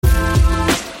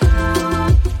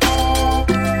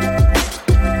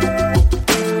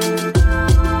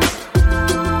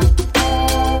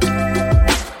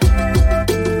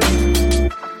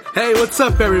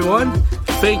up, everyone?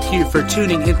 Thank you for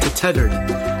tuning into Tethered,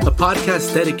 a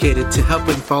podcast dedicated to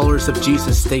helping followers of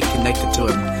Jesus stay connected to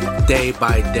Him day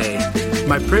by day.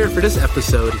 My prayer for this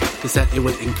episode is that it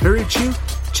would encourage you,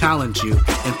 challenge you,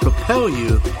 and propel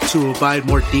you to abide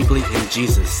more deeply in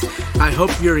Jesus. I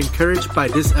hope you're encouraged by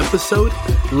this episode.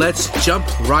 Let's jump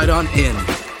right on in.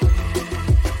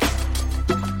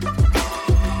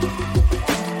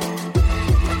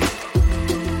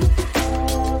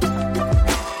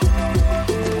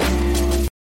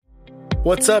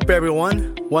 What's up,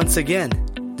 everyone? Once again,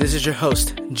 this is your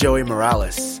host, Joey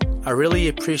Moralez. I really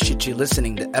appreciate you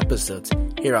listening to episodes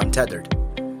here on Tethered.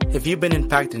 If you've been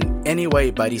impacted in any way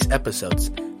by these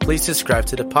episodes, please subscribe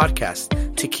to the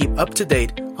podcast to keep up to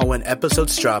date on when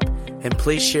episodes drop, and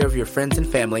please share with your friends and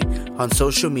family on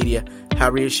social media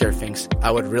however you share things.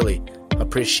 I would really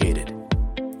appreciate it.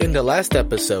 In the last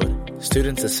episode,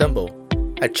 Students Assemble,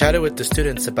 I chatted with the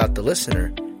students about the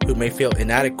listener who may feel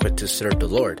inadequate to serve the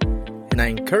Lord, and I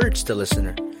encouraged the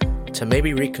listener to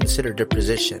maybe reconsider their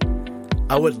position.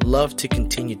 I would love to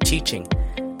continue teaching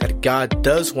that God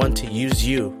does want to use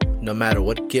you no matter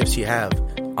what gifts you have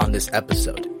on this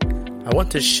episode. I want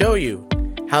to show you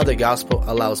how the gospel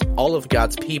allows all of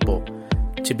God's people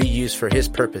to be used for His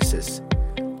purposes.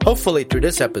 Hopefully through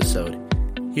this episode,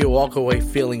 you'll walk away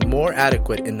feeling more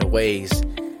adequate in the ways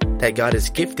that God has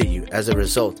gifted you as a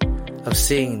result of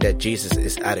seeing that Jesus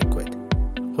is adequate.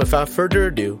 Without further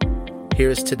ado, here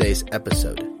is today's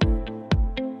episode.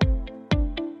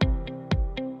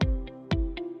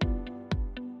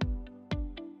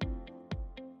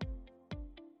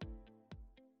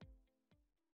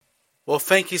 Well,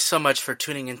 thank you so much for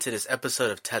tuning into this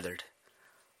episode of Tethered.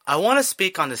 I want to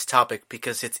speak on this topic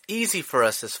because it's easy for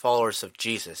us as followers of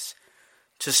Jesus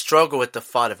to struggle with the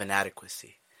thought of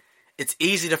inadequacy. It's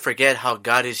easy to forget how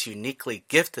God has uniquely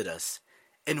gifted us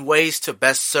in ways to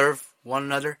best serve one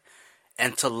another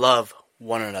and to love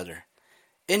one another.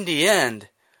 In the end,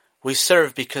 we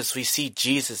serve because we see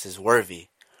Jesus as worthy,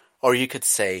 or you could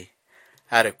say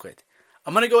adequate.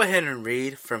 I'm going to go ahead and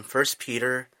read from 1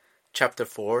 Peter chapter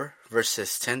 4,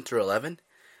 verses 10 through 11,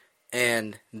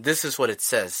 and this is what it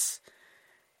says.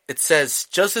 It says,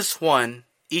 just as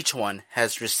each one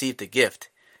has received a gift,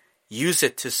 use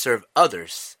it to serve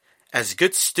others as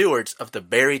good stewards of the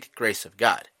varied grace of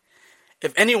God.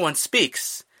 If anyone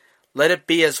speaks, let it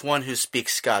be as one who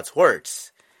speaks God's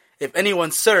words. If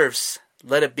anyone serves,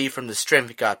 let it be from the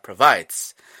strength God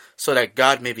provides, so that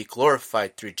God may be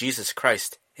glorified through Jesus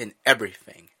Christ in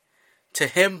everything. To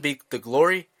Him be the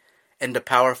glory and the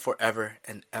power forever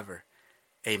and ever.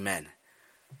 Amen.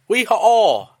 We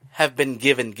all have been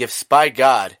given gifts by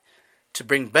God to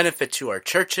bring benefit to our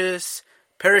churches,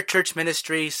 parachurch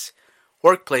ministries,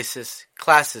 workplaces,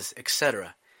 classes,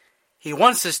 etc. He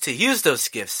wants us to use those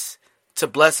gifts to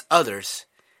bless others,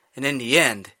 and in the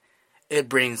end, it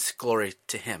brings glory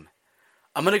to Him.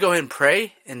 I'm going to go ahead and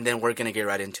pray, and then we're going to get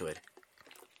right into it.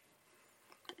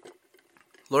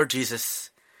 Lord Jesus,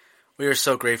 we are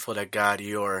so grateful that God,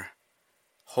 You're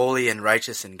holy and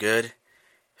righteous and good.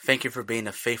 Thank You for being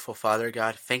a faithful Father,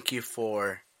 God. Thank You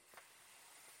for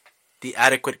the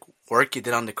adequate work You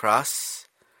did on the cross.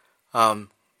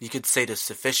 You could say the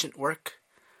sufficient work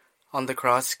on the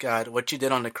cross, God. What You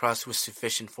did on the cross was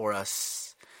sufficient for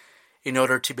us in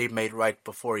order to be made right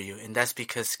before You. And that's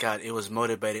because, God, it was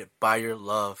motivated by Your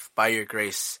love, by Your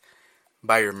grace,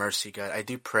 by Your mercy, God. I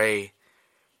do pray,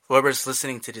 whoever's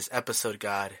listening to this episode,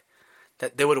 God,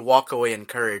 that they would walk away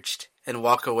encouraged and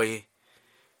walk away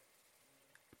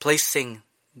placing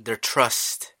their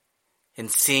trust in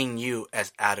seeing You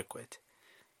as adequate,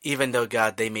 even though,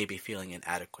 God, they may be feeling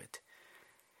inadequate.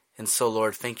 And so,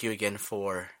 Lord, thank You again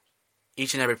for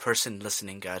each and every person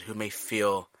listening, God, who may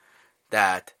feel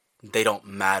that they don't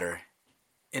matter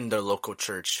in their local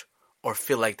church or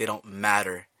feel like they don't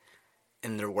matter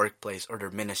in their workplace or their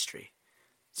ministry.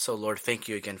 So, Lord, thank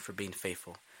You again for being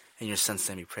faithful. In Your Son's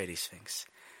name we pray these things.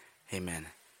 Amen.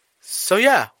 So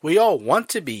yeah, we all want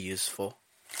to be useful,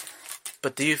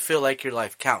 but do you feel like your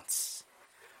life counts?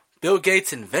 Bill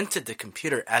Gates invented the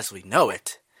computer as we know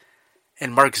it,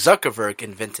 and Mark Zuckerberg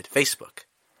invented Facebook.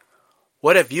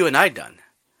 What have you and I done?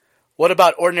 What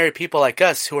about ordinary people like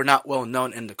us who are not well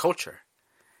known in the culture?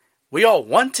 We all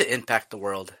want to impact the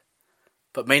world,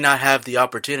 but may not have the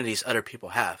opportunities other people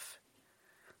have.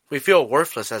 We feel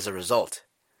worthless as a result.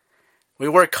 We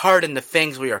work hard in the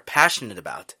things we are passionate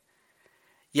about,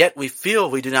 yet we feel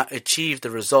we do not achieve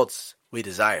the results we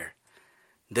desire.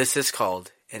 This is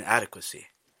called inadequacy.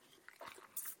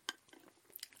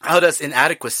 How does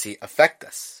inadequacy affect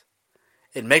us?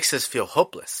 It makes us feel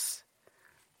hopeless.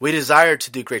 We desire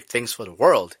to do great things for the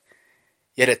world,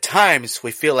 Yet at times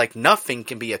we feel like nothing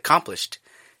can be accomplished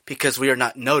because we are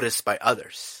not noticed by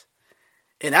others.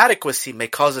 Inadequacy may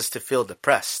cause us to feel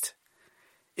depressed.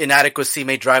 Inadequacy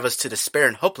may drive us to despair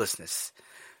and hopelessness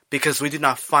because we do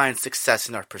not find success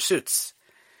in our pursuits.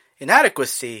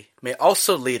 Inadequacy may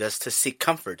also lead us to seek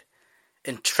comfort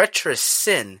in treacherous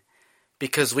sin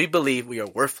because we believe we are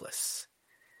worthless.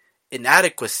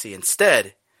 Inadequacy,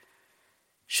 instead,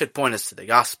 should point us to the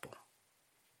gospel.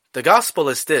 The gospel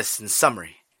is this, in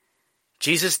summary.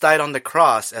 Jesus died on the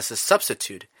cross as a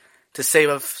substitute to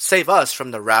save us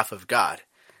from the wrath of God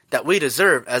that we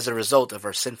deserve as a result of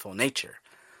our sinful nature,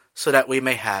 so that we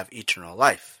may have eternal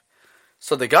life.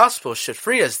 So the gospel should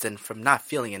free us then from not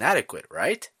feeling inadequate,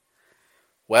 right?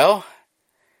 Well,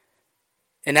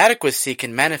 inadequacy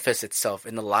can manifest itself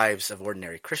in the lives of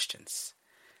ordinary Christians.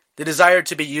 The desire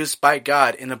to be used by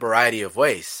God in a variety of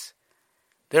ways.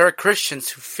 There are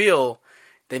Christians who feel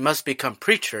they must become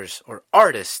preachers or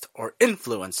artists or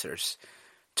influencers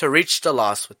to reach the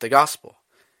lost with the gospel.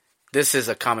 This is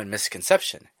a common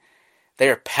misconception. They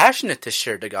are passionate to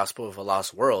share the gospel with a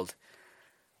lost world,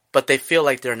 but they feel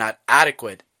like they're not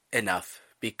adequate enough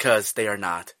because they are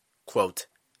not, quote,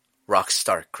 rock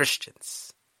star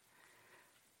Christians.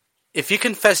 If you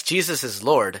confess Jesus as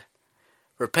Lord,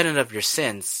 repented of your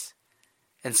sins,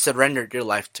 and surrendered your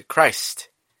life to Christ,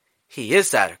 He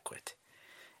is adequate.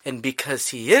 And because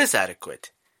He is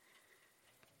adequate,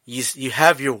 you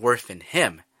have your worth in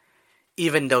Him,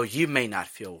 even though you may not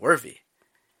feel worthy.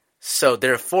 So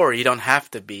therefore, you don't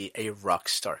have to be a rock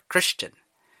star Christian.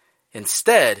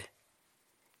 Instead,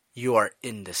 you are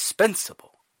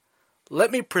indispensable.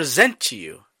 Let me present to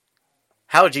you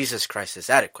how Jesus Christ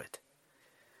is adequate.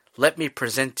 Let me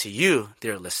present to you,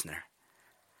 dear listener,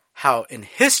 how in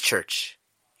His church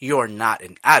you are not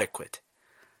inadequate,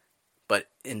 but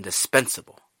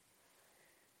indispensable.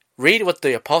 Read what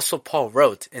the Apostle Paul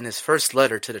wrote in his first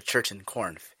letter to the church in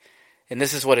Corinth. And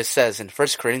this is what it says in 1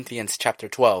 Corinthians chapter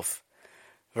 12,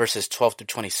 verses 12 to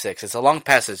 26. It's a long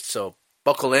passage, so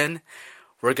buckle in.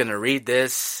 We're going to read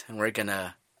this, and we're going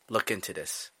to look into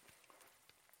this.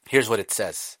 Here's what it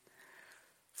says.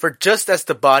 For just as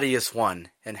the body is one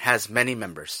and has many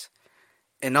members,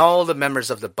 and all the members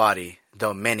of the body,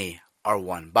 though many, are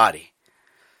one body,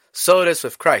 so it is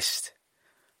with Christ.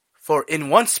 For in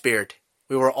one Spirit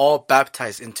we were all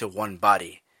baptized into one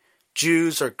body,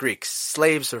 Jews or Greeks,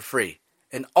 slaves or free,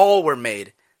 and all were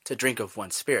made to drink of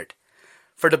one Spirit.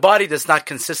 For the body does not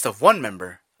consist of one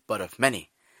member, but of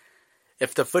many.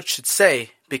 If the foot should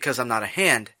say, because I'm not a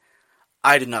hand,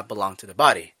 I do not belong to the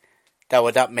body, that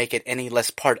would not make it any less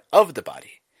part of the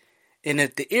body. And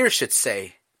if the ear should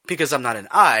say, because I'm not an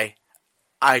eye,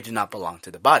 I do not belong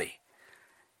to the body,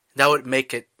 that would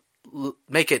make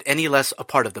it any less a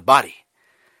part of the body.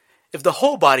 If the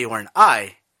whole body were an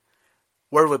eye,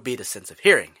 where would be the sense of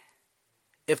hearing?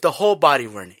 If the whole body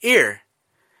were an ear,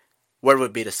 where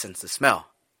would be the sense of smell?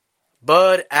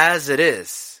 But as it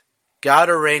is, God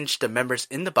arranged the members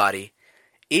in the body,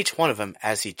 each one of them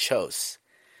as He chose.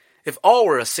 If all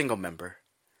were a single member,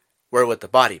 where would the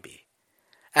body be?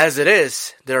 As it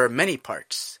is, there are many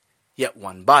parts, yet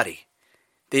one body.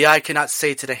 The eye cannot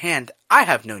say to the hand, I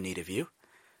have no need of you,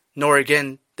 nor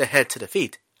again the head to the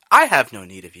feet, I have no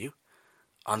need of you.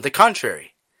 On the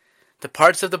contrary, the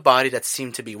parts of the body that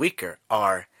seem to be weaker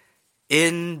are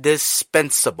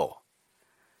indispensable.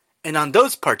 And on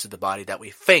those parts of the body that we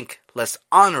think less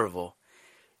honorable,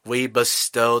 we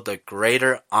bestow the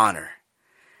greater honor.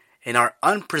 And our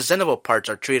unpresentable parts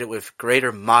are treated with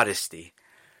greater modesty,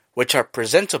 which our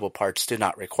presentable parts do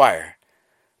not require.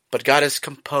 But God has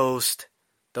composed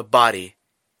the body,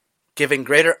 giving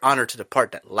greater honor to the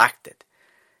part that lacked it,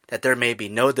 that there may be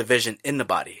no division in the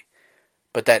body,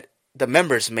 but that the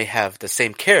members may have the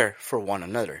same care for one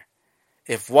another.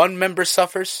 If one member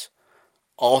suffers,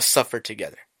 all suffer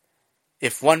together.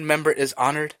 If one member is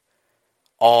honored,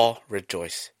 all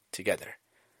rejoice together.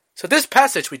 So this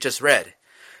passage we just read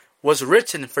was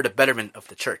written for the betterment of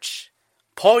the church.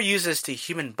 Paul uses the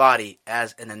human body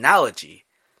as an analogy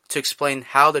to explain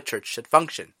how the church should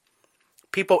function.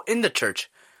 People in the church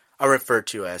are referred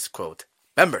to as, quote,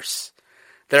 members.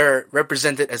 They're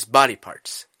represented as body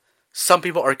parts. Some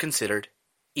people are considered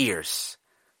ears.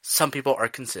 Some people are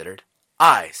considered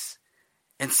eyes.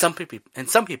 And some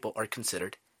people are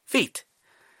considered feet.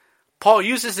 Paul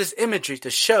uses this imagery to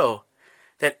show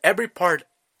that every part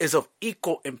is of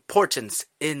equal importance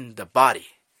in the body.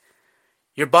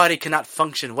 Your body cannot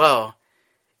function well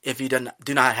if you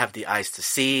do not have the eyes to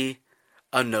see,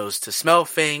 a nose to smell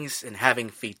things, and having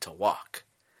feet to walk.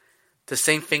 The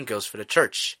same thing goes for the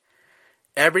church.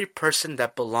 Every person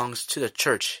that belongs to the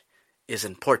church is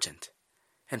important.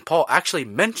 And Paul actually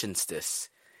mentions this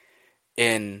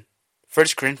in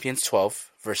 1 Corinthians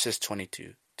 12, verses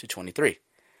 22 to 23.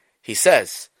 He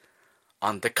says,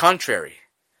 "On the contrary,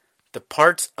 the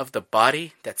parts of the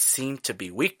body that seem to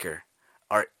be weaker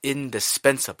are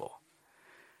indispensable.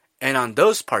 And on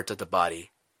those parts of the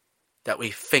body that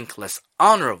we think less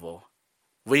honorable,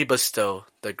 we bestow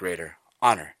the greater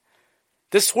honor."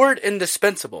 This word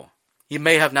indispensable, you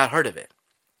may have not heard of it.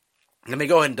 Let me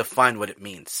go ahead and define what it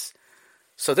means.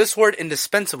 So this word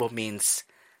indispensable means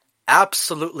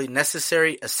absolutely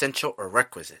necessary, essential, or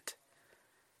requisite.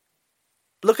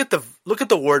 Look at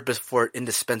the word before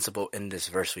indispensable in this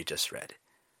verse we just read.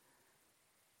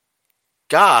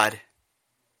 God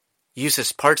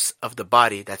uses parts of the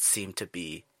body that seem to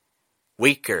be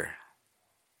weaker.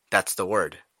 That's the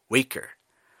word, weaker,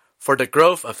 for the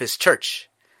growth of his church.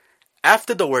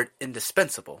 After the word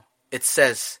indispensable, it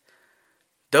says,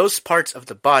 those parts of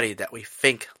the body that we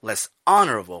think less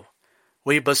honorable,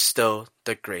 we bestow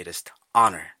the greatest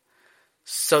honor.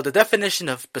 So the definition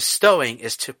of bestowing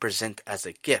is to present as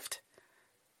a gift.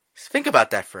 Think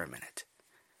about that for a minute.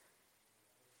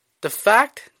 The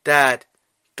fact that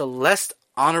the less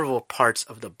honorable parts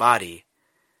of the body,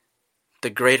 the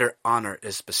greater honor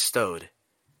is bestowed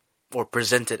or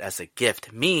presented as a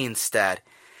gift means that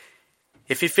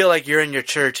if you feel like you're in your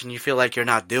church and you feel like you're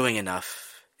not doing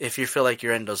enough, if you feel like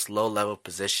you're in those low-level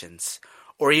positions,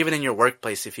 or even in your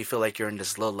workplace if you feel like you're in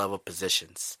those low-level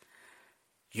positions,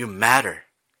 you matter.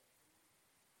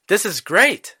 This is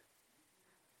great.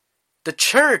 The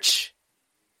church,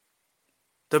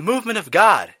 the movement of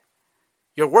God,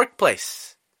 your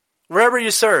workplace, wherever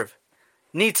you serve,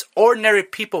 needs ordinary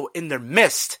people in their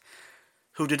midst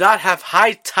who do not have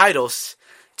high titles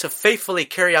to faithfully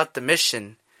carry out the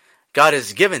mission God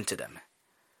has given to them.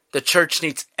 The church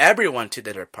needs everyone to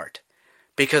do their part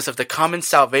because of the common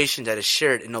salvation that is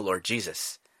shared in the Lord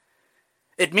Jesus.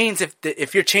 It means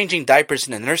if you're changing diapers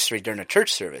in a nursery during a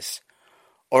church service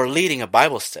or leading a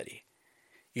Bible study,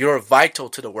 you're vital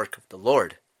to the work of the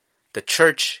Lord. The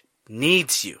church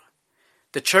needs you.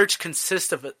 The church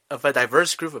consists of a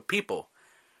diverse group of people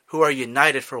who are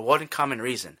united for one common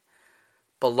reason,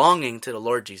 belonging to the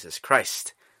Lord Jesus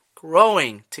Christ,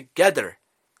 growing together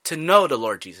to know the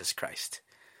Lord Jesus Christ,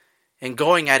 and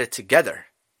going at it together.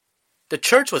 The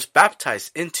church was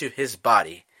baptized into his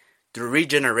body through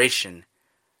regeneration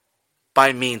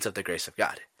by means of the grace of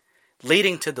God,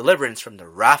 leading to deliverance from the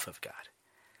wrath of God.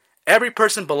 Every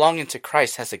person belonging to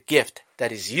Christ has a gift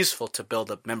that is useful to build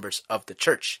up members of the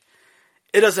church.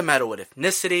 It doesn't matter what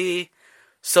ethnicity,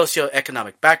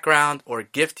 socioeconomic background, or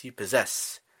gift you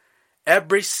possess.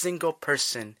 Every single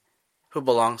person who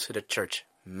belongs to the church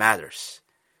matters.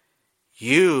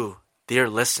 You, dear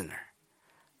listener,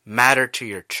 matter to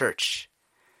your church.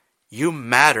 You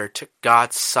matter to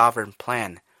God's sovereign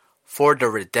plan for the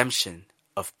redemption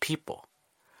of people.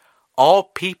 All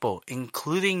people,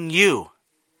 including you,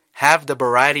 have the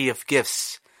variety of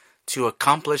gifts to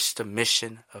accomplish the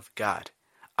mission of God.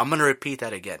 I'm going to repeat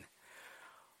that again.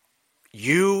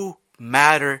 You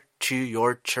matter to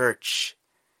your church.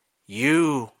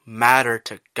 You matter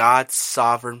to God's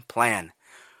sovereign plan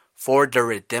for the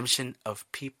redemption of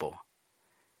people.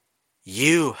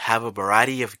 You have a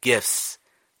variety of gifts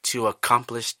to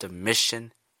accomplish the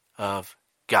mission of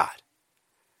God.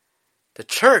 The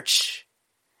church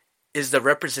is the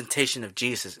representation of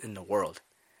Jesus in the world.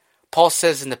 Paul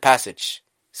says in the passage,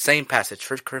 same passage,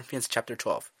 1 Corinthians chapter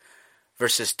 12,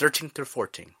 verses 13 through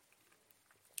 14.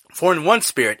 For in one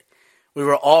spirit we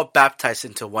were all baptized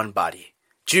into one body,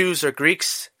 Jews or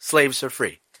Greeks, slaves or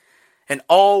free, and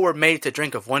all were made to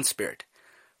drink of one spirit.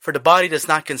 For the body does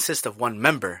not consist of one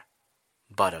member,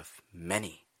 but of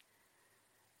many.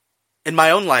 In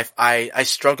my own life, I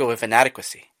struggle with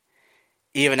inadequacy,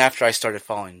 even after I started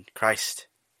following Christ.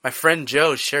 My friend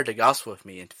Joe shared the gospel with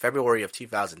me in February of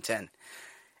 2010,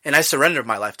 and I surrendered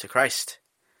my life to Christ.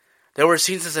 There were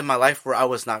seasons in my life where I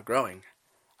was not growing.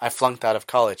 I flunked out of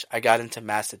college. I got into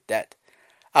massive debt.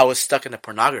 I was stuck in a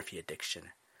pornography addiction.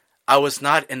 I was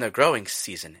not in the growing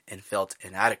season and felt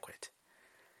inadequate.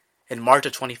 In March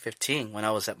of 2015, when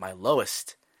I was at my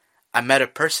lowest, I met a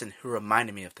person who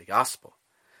reminded me of the gospel.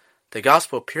 The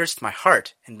gospel pierced my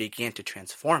heart and began to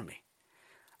transform me.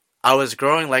 I was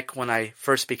growing like when I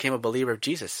first became a believer of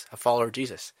Jesus, a follower of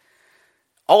Jesus.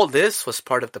 All this was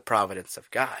part of the providence of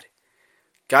God.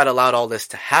 God allowed all this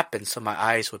to happen so my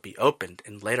eyes would be opened,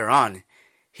 and later on,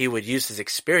 he would use his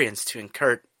experience to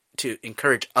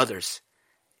encourage others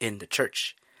in the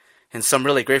church. And so I'm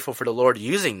really grateful for the Lord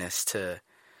using this to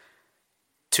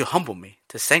humble me,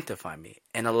 to sanctify me,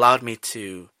 and allowed me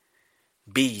to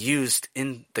be used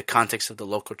in the context of the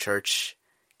local church,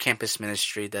 campus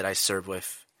ministry that I serve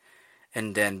with,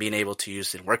 and then being able to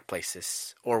use it in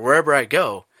workplaces or wherever I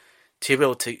go to be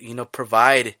able to,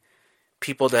 provide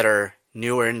people that are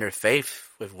newer in their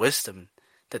faith with wisdom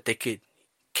that they could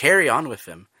carry on with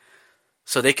them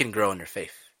so they can grow in their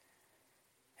faith.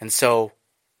 And so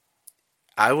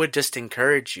I would just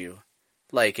encourage you,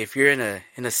 like if you're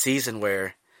in a season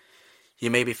where you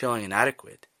may be feeling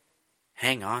inadequate,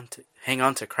 hang on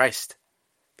to Christ.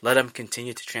 Let him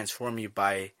continue to transform you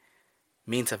by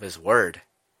means of his word.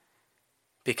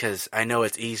 Because I know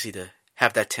it's easy to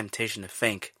have that temptation to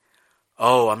think,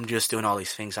 oh, I'm just doing all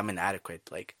these things, I'm inadequate.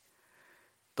 Like,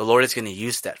 the Lord is going to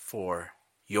use that for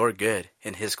your good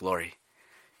and his glory.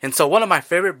 And so one of my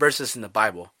favorite verses in the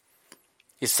Bible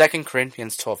is 2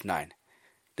 Corinthians 12:9.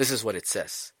 This is what it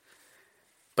says.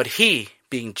 But he,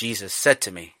 being Jesus, said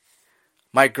to me,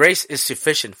 my grace is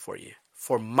sufficient for you,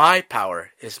 for my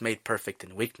power is made perfect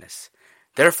in weakness.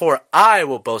 Therefore I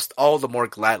will boast all the more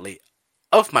gladly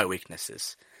of my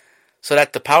weaknesses, so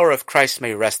that the power of Christ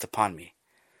may rest upon me.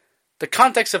 The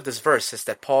context of this verse is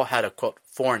that Paul had a, quote,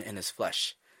 thorn in his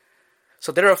flesh.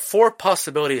 So there are 4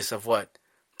 possibilities of what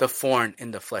the thorn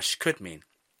in the flesh could mean.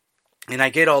 And I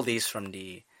get all these from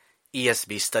the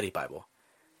ESV Study Bible.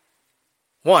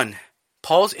 1,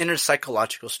 Paul's inner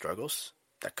psychological struggles.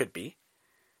 That could be.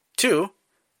 2,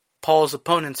 Paul's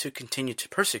opponents who continue to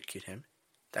persecute him.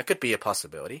 That could be a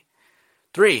possibility.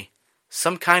 3,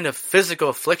 some kind of physical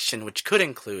affliction which could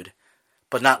include,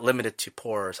 but not limited to,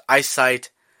 poor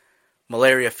eyesight,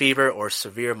 malaria fever, or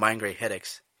severe migraine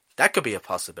headaches. That could be a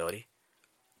possibility.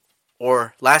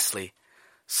 Or lastly,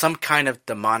 some kind of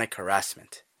demonic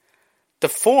harassment. The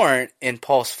thorn in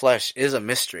Paul's flesh is a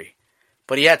mystery,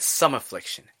 but he had some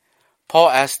affliction. Paul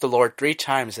asked the Lord 3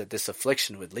 times that this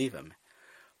affliction would leave him.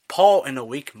 Paul, in a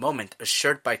weak moment,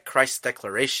 assured by Christ's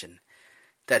declaration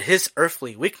that his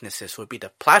earthly weaknesses would be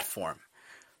the platform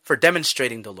for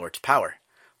demonstrating the Lord's power.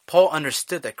 Paul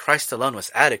understood that Christ alone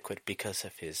was adequate because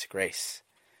of his grace.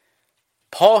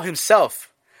 Paul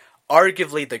himself,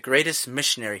 arguably the greatest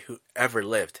missionary who ever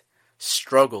lived,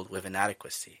 struggled with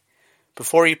inadequacy.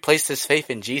 Before he placed his faith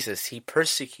in Jesus, he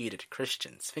persecuted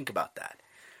Christians. Think about that.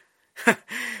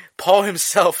 Paul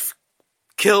himself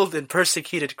killed and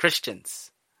persecuted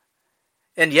Christians.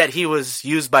 And yet he was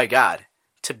used by God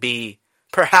to be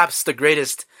perhaps the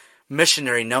greatest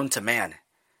missionary known to man.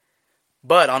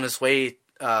 But on his way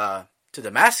to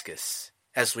Damascus,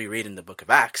 as we read in the book of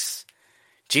Acts,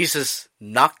 Jesus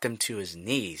knocked him to his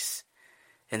knees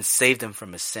and saved him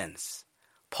from his sins.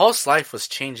 Paul's life was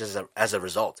changed as a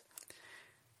result.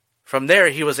 From there,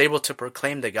 he was able to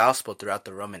proclaim the gospel throughout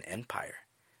the Roman Empire.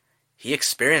 He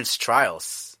experienced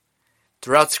trials.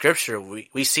 Throughout Scripture,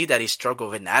 we see that he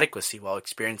struggled with inadequacy while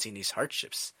experiencing these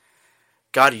hardships.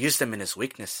 God used him in his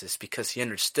weaknesses because he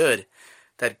understood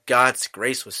that God's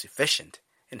grace was sufficient,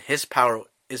 and his power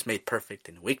is made perfect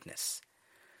in weakness.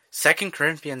 2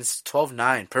 Corinthians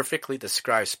 12:9 perfectly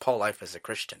describes Paul's life as a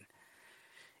Christian.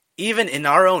 Even in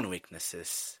our own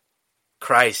weaknesses,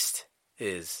 Christ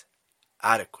is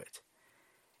adequate.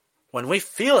 When we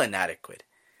feel inadequate,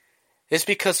 it's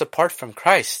because apart from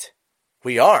Christ,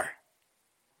 we are.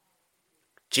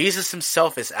 Jesus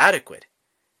himself is adequate,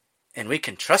 and we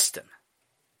can trust him.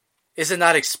 Is it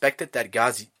not expected that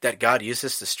God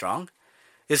uses the strong?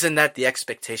 Isn't that the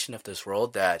expectation of this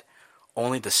world, that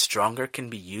only the stronger can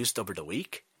be used over the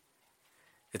weak?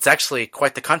 It's actually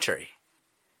quite the contrary.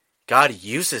 God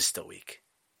uses the weak.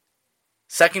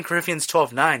 2 Corinthians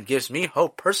 12:9 gives me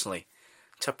hope personally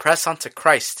to press on to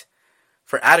Christ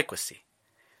for adequacy.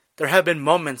 There have been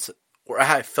moments where I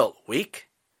have felt weak,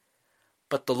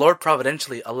 but the Lord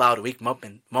providentially allowed weak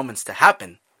moments to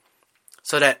happen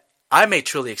so that I may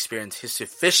truly experience his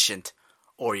sufficient,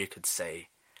 or you could say,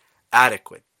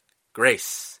 adequate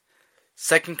grace.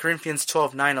 2 Corinthians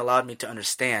 12:9 allowed me to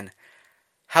understand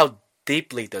how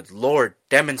deeply the Lord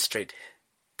demonstrates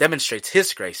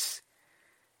his grace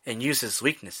and uses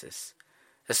weaknesses,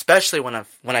 especially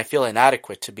when I feel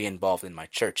inadequate to be involved in my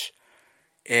church,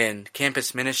 in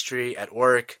campus ministry, at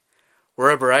work,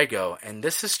 wherever I go. And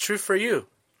this is true for you.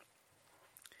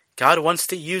 God wants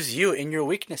to use you in your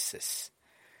weaknesses,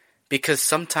 because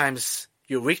sometimes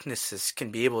your weaknesses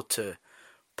can be able to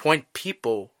point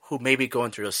people who may be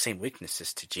going through those same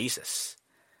weaknesses to Jesus.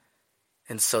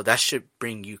 And so that should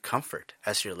bring you comfort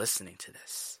as you're listening to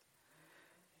this.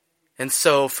 And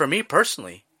so for me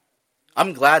personally,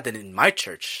 I'm glad that in my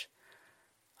church,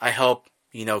 I help,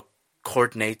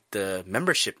 coordinate the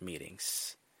membership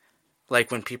meetings.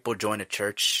 Like when people join a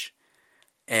church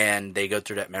and they go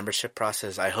through that membership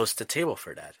process, I host a table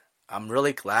for that. I'm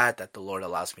really glad that the Lord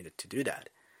allows me to do that.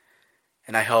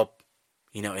 And I help,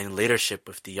 in leadership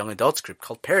with the young adults group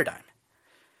called Paradigm.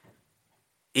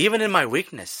 Even in my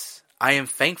weakness, I am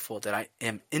thankful that I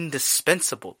am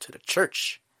indispensable to the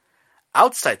church.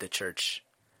 Outside the church,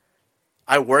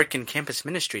 I work in campus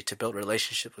ministry to build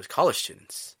relationships with college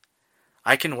students.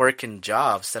 I can work in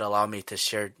jobs that allow me to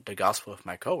share the gospel with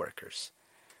my coworkers.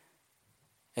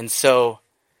 And so,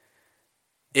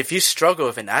 if you struggle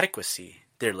with inadequacy,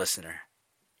 dear listener,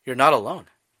 you're not alone.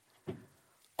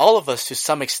 All of us to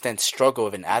some extent struggle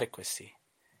with inadequacy.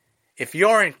 If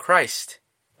you're in Christ,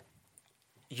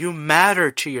 you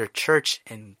matter to your church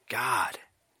and God.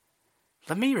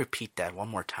 Let me repeat that one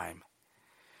more time.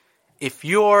 If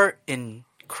you're in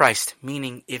Christ,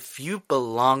 meaning if you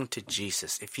belong to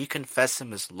Jesus, if you confess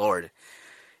Him as Lord,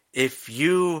 if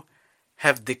you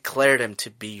have declared Him to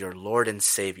be your Lord and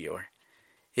Savior,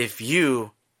 if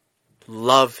you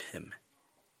love Him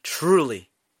truly,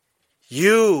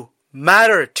 you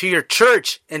matter to your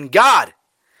church and God.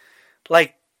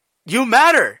 Like, you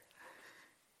matter.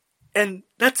 And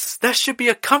that should be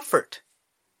a comfort.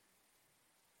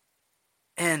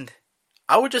 And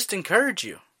I would just encourage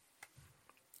you,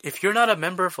 if you're not a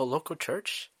member of a local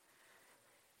church,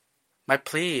 my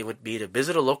plea would be to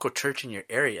visit a local church in your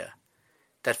area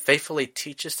that faithfully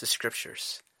teaches the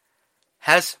scriptures,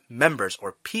 has members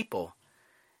or people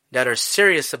that are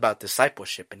serious about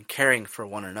discipleship and caring for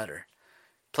one another,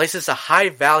 places a high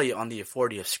value on the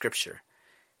authority of scripture,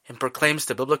 and proclaims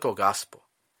the biblical gospel.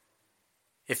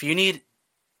 If you need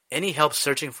any help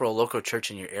searching for a local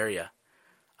church in your area,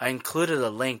 I included a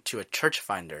link to a church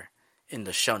finder in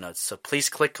the show notes, so please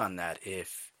click on that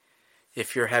if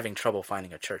you're having trouble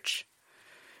finding a church.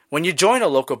 When you join a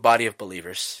local body of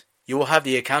believers, you will have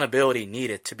the accountability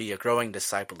needed to be a growing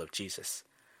disciple of Jesus.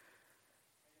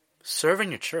 Serve in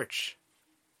your church.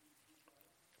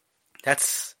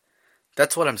 That's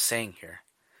what I'm saying here.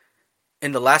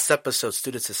 In the last episode,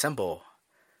 Students Assemble,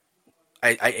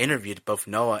 I interviewed both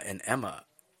Noah and Emma.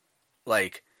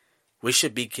 Like, we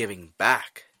should be giving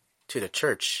back to the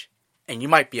church. And you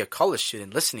might be a college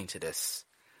student listening to this.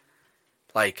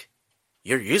 Like,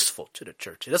 you're useful to the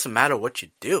church. It doesn't matter what you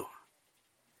do.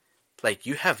 Like,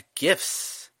 you have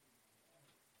gifts.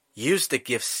 Use the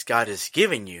gifts God has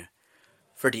given you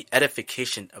for the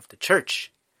edification of the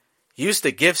church. Use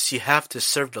the gifts you have to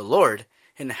serve the Lord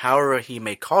in however He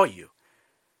may call you.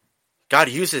 God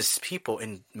uses people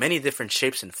in many different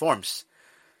shapes and forms.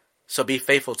 So be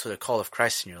faithful to the call of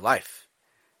Christ in your life.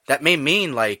 That may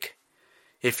mean, like,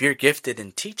 if you're gifted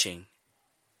in teaching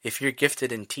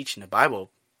the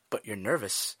Bible, but you're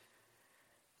nervous,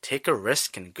 take a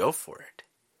risk and go for it.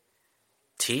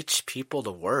 Teach people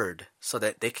the Word so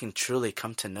that they can truly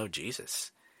come to know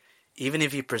Jesus. Even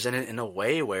if you present it in a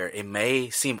way where it may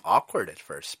seem awkward at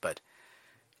first, but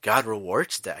God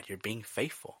rewards that. You're being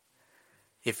faithful.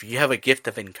 If you have a gift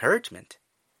of encouragement,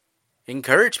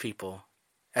 encourage people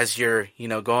as you're,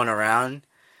 going around,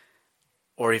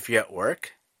 or if you're at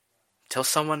work. Tell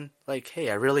someone, like,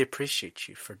 hey, I really appreciate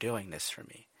you for doing this for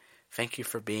me. Thank you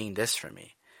for being this for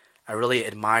me. I really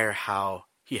admire how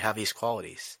you have these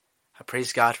qualities. I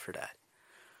praise God for that.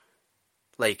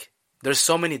 Like, there's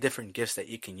so many different gifts that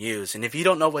you can use. And if you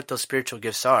don't know what those spiritual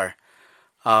gifts are,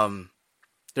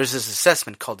 there's this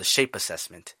assessment called the SHAPE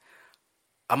assessment.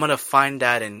 I'm going to find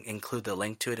that and include the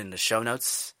link to it in the show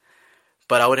notes.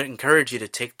 But I would encourage you to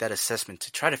take that assessment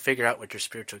to try to figure out what your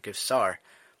spiritual gifts are.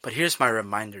 But here's my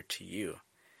reminder to you,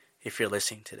 if you're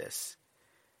listening to this.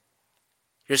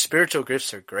 Your spiritual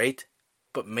gifts are great,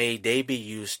 but may they be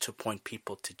used to point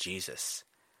people to Jesus.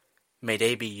 May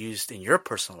they be used in your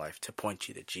personal life to point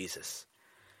you to Jesus.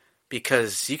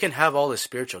 Because you can have all the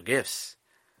spiritual gifts,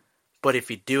 but if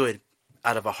you do it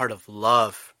out of a heart of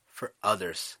love for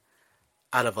others,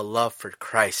 out of a love for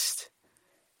Christ,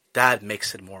 that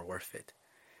makes it more worth it.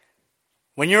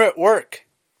 When you're at work,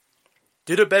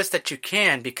 do the best that you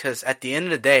can, because at the end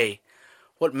of the day,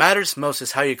 what matters most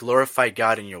is how you glorify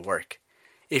God in your work.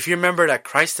 If you remember that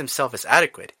Christ Himself is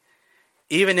adequate,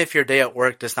 even if your day at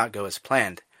work does not go as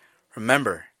planned,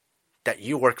 remember that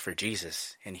you work for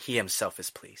Jesus and He Himself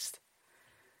is pleased.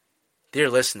 Dear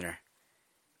listener,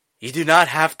 you do not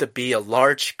have to be a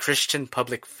large Christian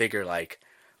public figure like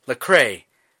Lecrae,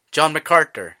 John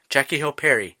MacArthur, Jackie Hill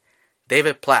Perry,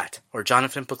 David Platt, or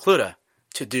Jonathan Pokluda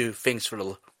to do things for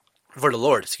the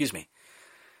Lord.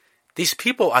 These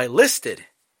people I listed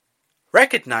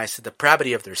recognized the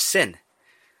depravity of their sin.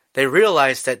 They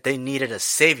realized that they needed a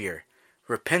Savior,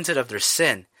 repented of their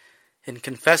sin, and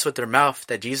confessed with their mouth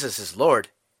that Jesus is Lord,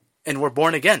 and were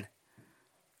born again.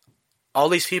 All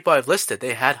these people I've listed,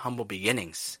 they had humble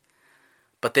beginnings,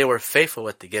 but they were faithful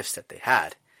with the gifts that they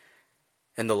had,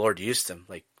 and the Lord used them.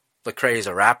 Like Lecrae is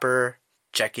a rapper,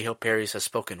 Jackie Hill Perry is a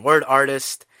spoken word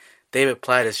artist. David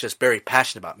Platt is just very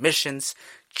passionate about missions.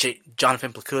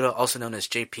 Jonathan Placuta, also known as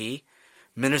JP,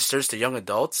 ministers to young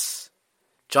adults.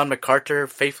 John MacArthur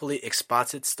faithfully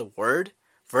exposits the word,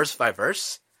 verse by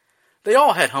verse. They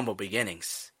all had humble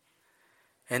beginnings.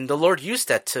 And the Lord used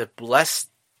that to bless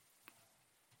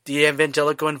the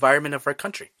evangelical environment of our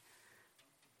country,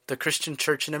 the Christian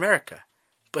church in America,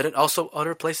 but in also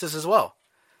other places as well.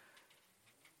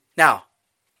 Now,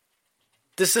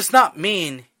 this does not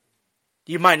mean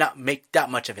you might not make that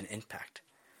much of an impact.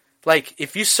 Like,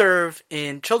 if you serve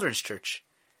in children's church,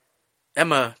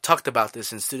 Emma talked about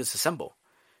this in Students Assemble.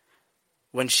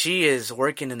 When she is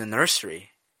working in the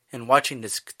nursery and watching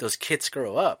those kids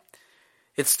grow up,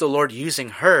 it's the Lord using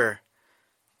her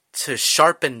to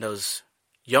sharpen those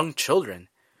young children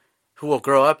who will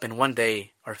grow up and one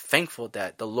day are thankful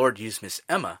that the Lord used Miss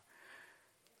Emma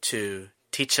to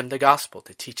teach them the gospel,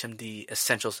 to teach them the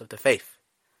essentials of the faith.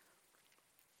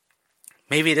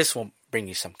 Maybe this will bring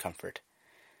you some comfort.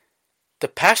 The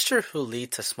pastor who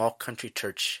leads a small country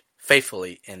church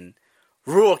faithfully in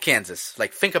rural Kansas,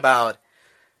 like think about,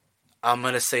 I'm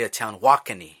going to say a town,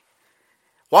 Waukene,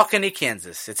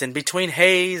 Kansas. It's in between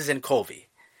Hayes and Colby.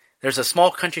 There's a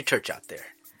small country church out there.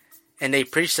 And they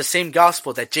preach the same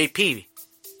gospel that JP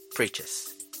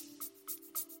preaches.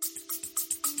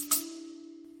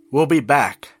 We'll be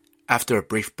back after a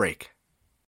brief break.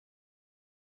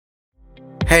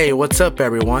 Hey, what's up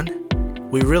everyone?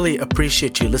 We really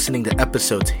appreciate you listening to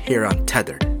episodes here on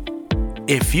Tethered.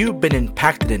 If you've been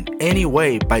impacted in any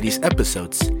way by these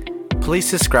episodes, please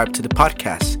subscribe to the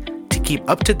podcast to keep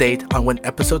up to date on when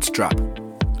episodes drop.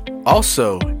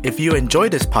 Also, if you enjoy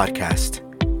this podcast,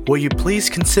 will you please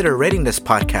consider rating this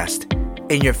podcast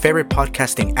in your favorite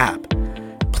podcasting app?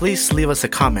 Please leave us a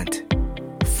comment.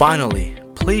 Finally,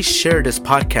 please share this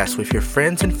podcast with your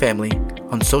friends and family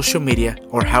on social media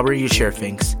or however you share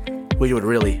things. We would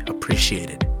really appreciate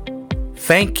it.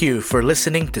 Thank you for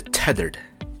listening to Tethered.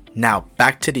 Now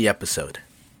back to the episode.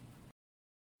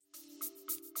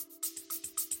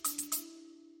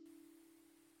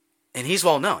 And he's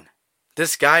well known.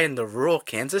 This guy in the rural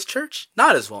Kansas church,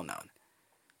 not as well known.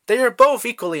 They are both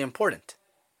equally important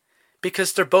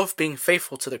because they're both being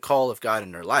faithful to the call of God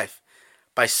in their life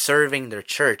by serving their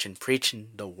church and preaching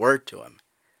the word to him.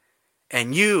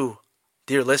 And you,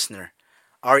 dear listener,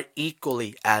 are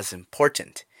equally as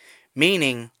important,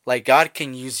 meaning like God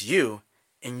can use you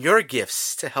and your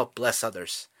gifts to help bless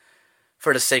others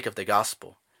for the sake of the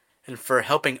gospel and for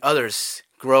helping others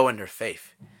grow in their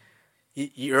faith.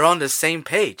 You're on the same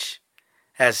page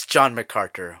as John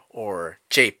MacArthur or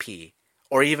JP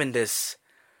or even this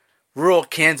rural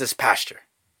Kansas pastor.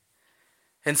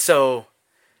 And so,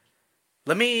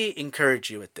 let me encourage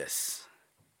you with this.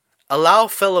 Allow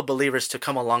fellow believers to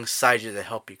come alongside you to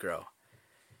help you grow.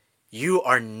 You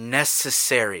are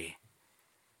necessary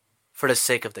for the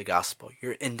sake of the gospel.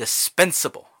 You're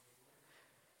indispensable.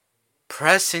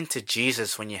 Press into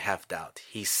Jesus when you have doubt.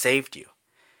 He saved you.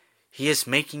 He is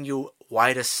making you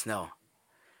white as snow.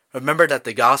 Remember that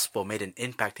the gospel made an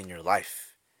impact in your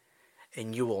life,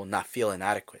 and you will not feel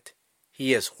inadequate.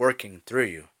 He is working through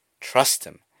you. Trust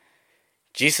him.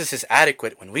 Jesus is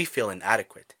adequate when we feel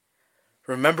inadequate.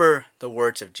 Remember the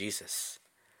words of Jesus.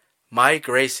 My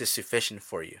grace is sufficient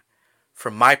for you,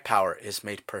 for my power is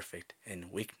made perfect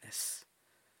in weakness.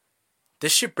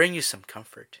 This should bring you some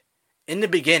comfort. In the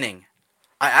beginning,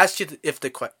 I asked you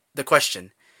the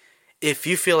question, if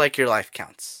you feel like your life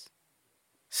counts.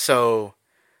 So,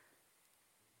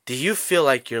 do you feel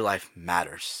like your life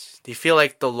matters? Do you feel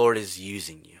like the Lord is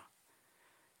using you?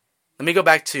 Let me go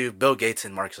back to Bill Gates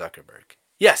and Mark Zuckerberg.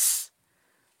 Yes,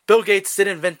 Bill Gates did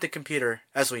invent the computer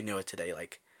as we knew it today.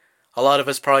 Like, a lot of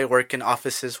us probably work in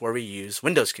offices where we use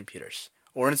Windows computers,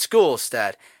 or in schools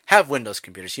that have Windows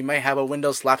computers. You might have a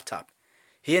Windows laptop.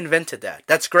 He invented that.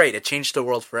 That's great. It changed the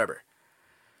world forever.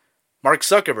 Mark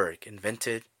Zuckerberg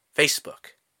invented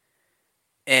Facebook.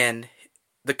 And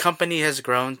the company has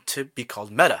grown to be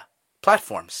called Meta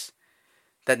Platforms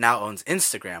that now owns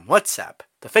Instagram, WhatsApp,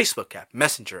 the Facebook app,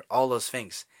 Messenger, all those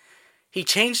things. He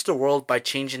changed the world by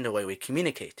changing the way we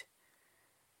communicate.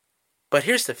 But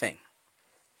here's the thing.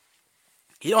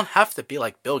 You don't have to be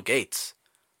like Bill Gates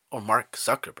or Mark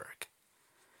Zuckerberg.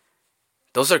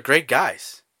 Those are great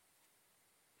guys.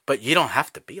 But you don't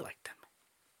have to be like them.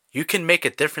 You can make a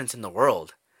difference in the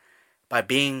world by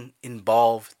being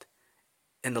involved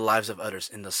in the lives of others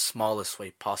in the smallest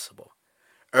way possible.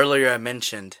 Earlier I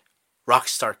mentioned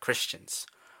rockstar Christians,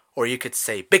 or you could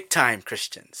say big-time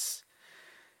Christians.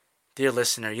 Dear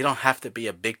listener, you don't have to be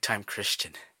a big-time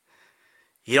Christian.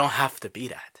 You don't have to be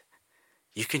that.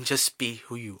 You can just be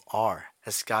who you are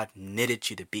as God knitted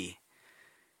you to be.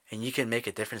 And you can make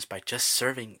a difference by just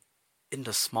serving in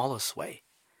the smallest way.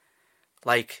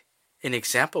 Like, an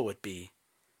example would be,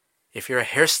 if you're a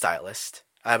hairstylist,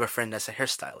 I have a friend that's a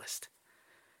hairstylist.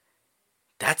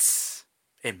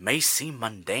 It may seem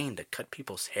mundane to cut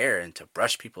people's hair and to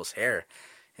brush people's hair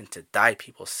and to dye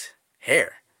people's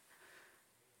hair.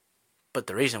 But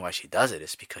the reason why she does it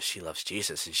is because she loves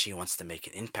Jesus and she wants to make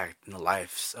an impact in the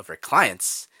lives of her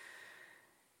clients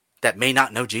that may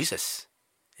not know Jesus.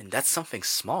 And that's something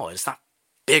small. It's not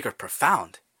big or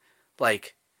profound.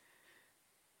 Like,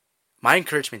 my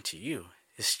encouragement to you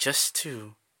is just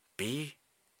to be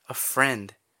a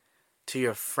friend to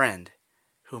your friend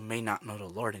who may not know the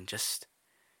Lord, and just,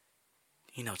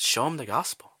 show them the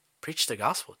gospel. Preach the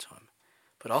gospel to them.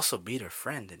 But also be their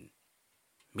friend and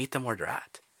meet them where they're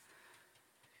at.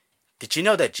 Did you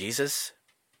know that Jesus,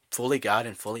 fully God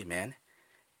and fully man,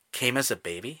 came as a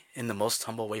baby in the most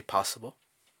humble way possible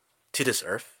to this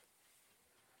earth?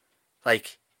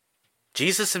 Like,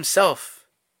 Jesus himself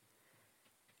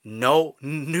knew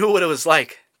what it was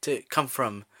like to come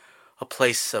from a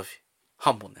place of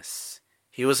humbleness.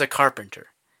 He was a carpenter.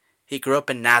 He grew up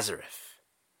in Nazareth.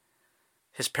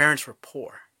 His parents were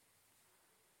poor.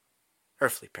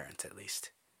 Earthly parents, at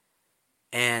least.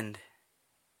 And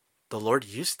the Lord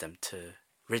used them to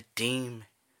redeem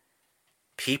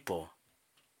people,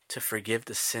 to forgive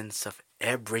the sins of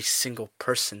every single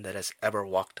person that has ever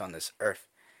walked on this earth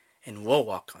and will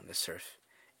walk on this earth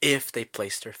if they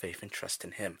place their faith and trust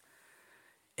in Him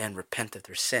and repent of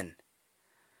their sin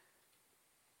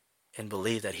and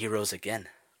believe that He rose again.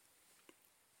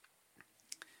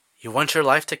 You want your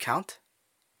life to count?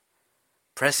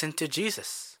 Press into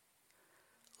Jesus.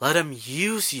 Let Him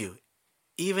use you,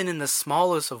 even in the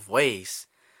smallest of ways,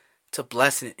 to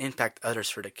bless and impact others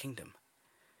for the kingdom.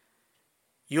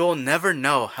 You'll never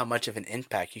know how much of an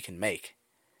impact you can make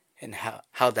and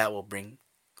how that will bring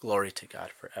glory to God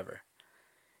forever.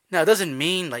 Now, it doesn't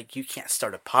mean like you can't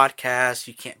start a podcast,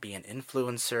 you can't be an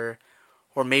influencer,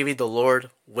 or maybe the Lord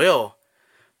will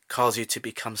cause you to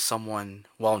become someone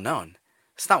well known.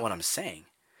 That's not what I'm saying.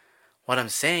 What I'm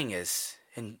saying is,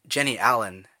 and Jenny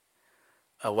Allen,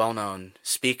 a well-known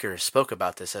speaker, spoke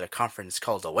about this at a conference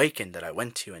called Awaken that I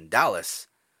went to in Dallas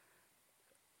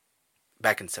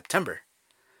back in September.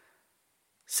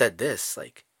 Said this,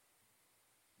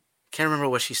 can't remember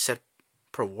what she said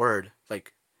per word,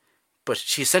 but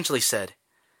she essentially said,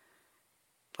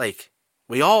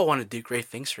 we all want to do great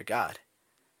things for God,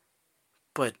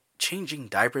 but changing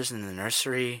diapers in the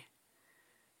nursery,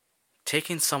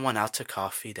 taking someone out to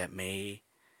coffee that may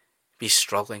be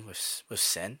struggling with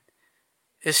sin,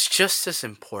 is just as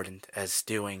important as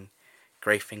doing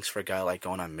great things for God, like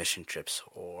going on mission trips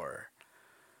or,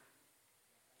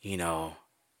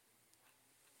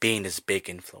 being this big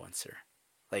influencer.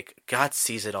 God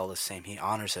sees it all the same. He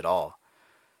honors it all.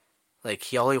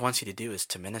 All He wants you to do is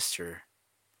to minister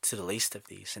to the least of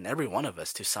these. And every one of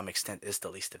us, to some extent, is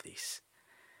the least of these.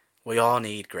 We all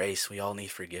need grace. We all need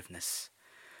forgiveness.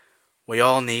 We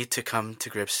all need to come to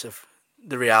grips of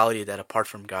the reality that apart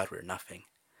from God, we're nothing.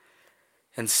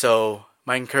 And so,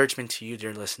 my encouragement to you,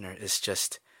 dear listener, is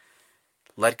just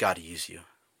let God use you.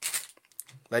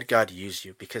 Let God use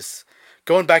you. Because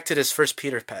going back to this 1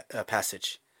 Peter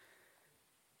passage,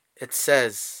 it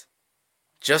says,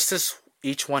 just as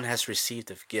each one has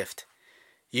received a gift,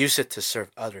 use it to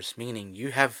serve others. Meaning,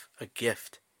 you have a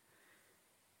gift.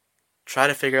 Try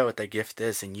to figure out what that gift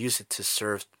is and use it to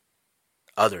serve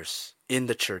others in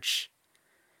the church,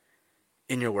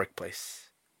 in your workplace.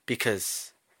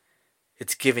 Because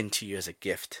it's given to you as a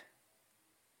gift.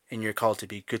 And you're called to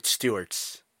be good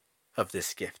stewards of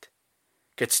this gift.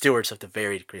 Good stewards of the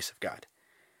varied grace of God.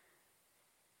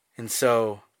 And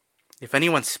so, if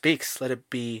anyone speaks, let it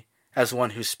be as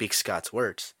one who speaks God's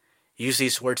words. Use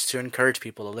these words to encourage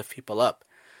people, to lift people up,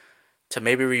 to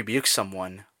maybe rebuke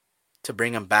someone, to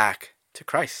bring them back to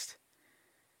Christ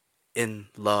in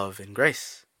love and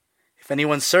grace. If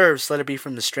anyone serves, let it be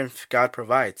from the strength God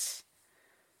provides.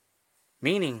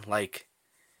 Meaning,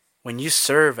 when you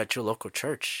serve at your local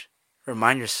church,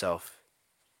 remind yourself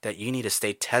that you need to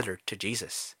stay tethered to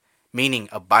Jesus. Meaning,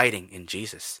 abiding in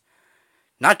Jesus.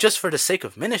 Not just for the sake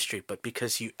of ministry, but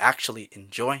because you actually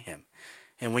enjoy Him.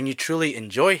 And when you truly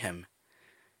enjoy Him,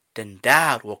 then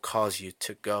that will cause you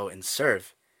to go and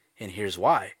serve. And here's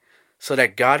why. So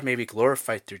that God may be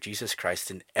glorified through Jesus Christ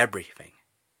in everything.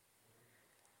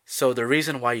 So the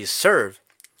reason why you serve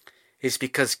is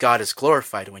because God is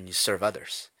glorified when you serve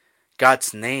others.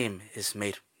 God's name is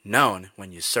made known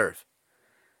when you serve.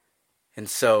 And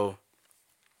so,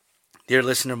 dear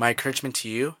listener, my encouragement to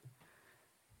you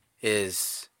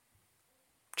is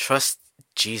trust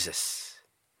Jesus,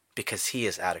 because he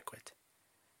is adequate.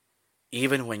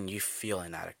 Even when you feel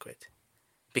inadequate,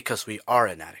 because we are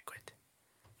inadequate.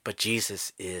 But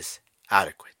Jesus is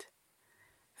adequate.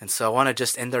 And so I want to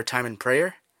just end our time in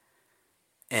prayer,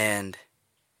 and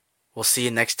we'll see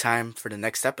you next time for the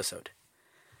next episode.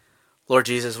 Lord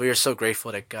Jesus, we are so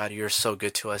grateful that, God, you are so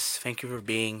good to us. Thank you for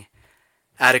being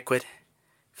adequate.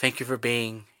 Thank you for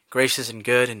being gracious and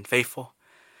good and faithful.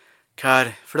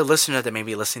 God, for the listener that may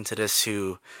be listening to this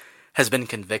who has been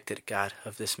convicted, God,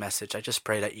 of this message, I just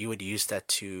pray that you would use that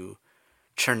to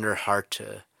turn their heart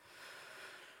to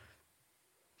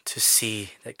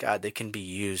see that, God, they can be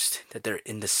used, that they're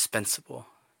indispensable.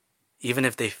 Even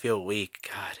if they feel weak,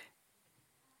 God,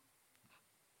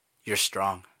 you're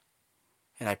strong.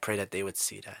 And I pray that they would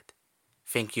see that.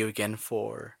 Thank you again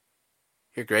for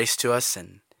your grace to us,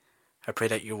 and I pray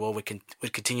that your will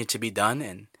would continue to be done,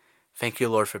 and thank you,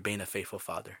 Lord, for being a faithful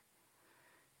Father.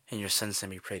 In your Son's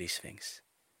name we pray these things.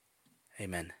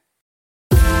 Amen.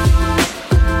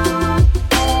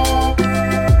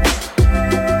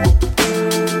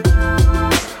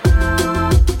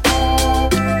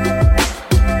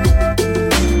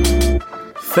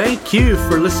 Thank you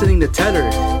for listening to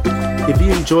Tethered. If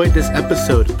you enjoyed this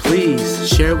episode, please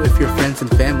share it with your friends and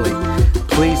family.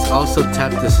 Please also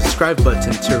tap the subscribe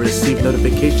button to receive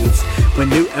notifications when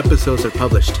new episodes are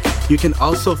published. You can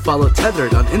also follow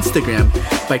Tethered on Instagram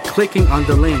by clicking on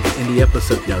the link in the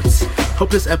episode notes. Hope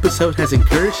this episode has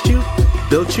encouraged you,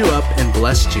 built you up, and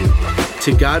blessed you.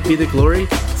 To God be the glory.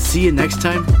 See you next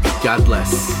time. God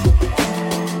bless.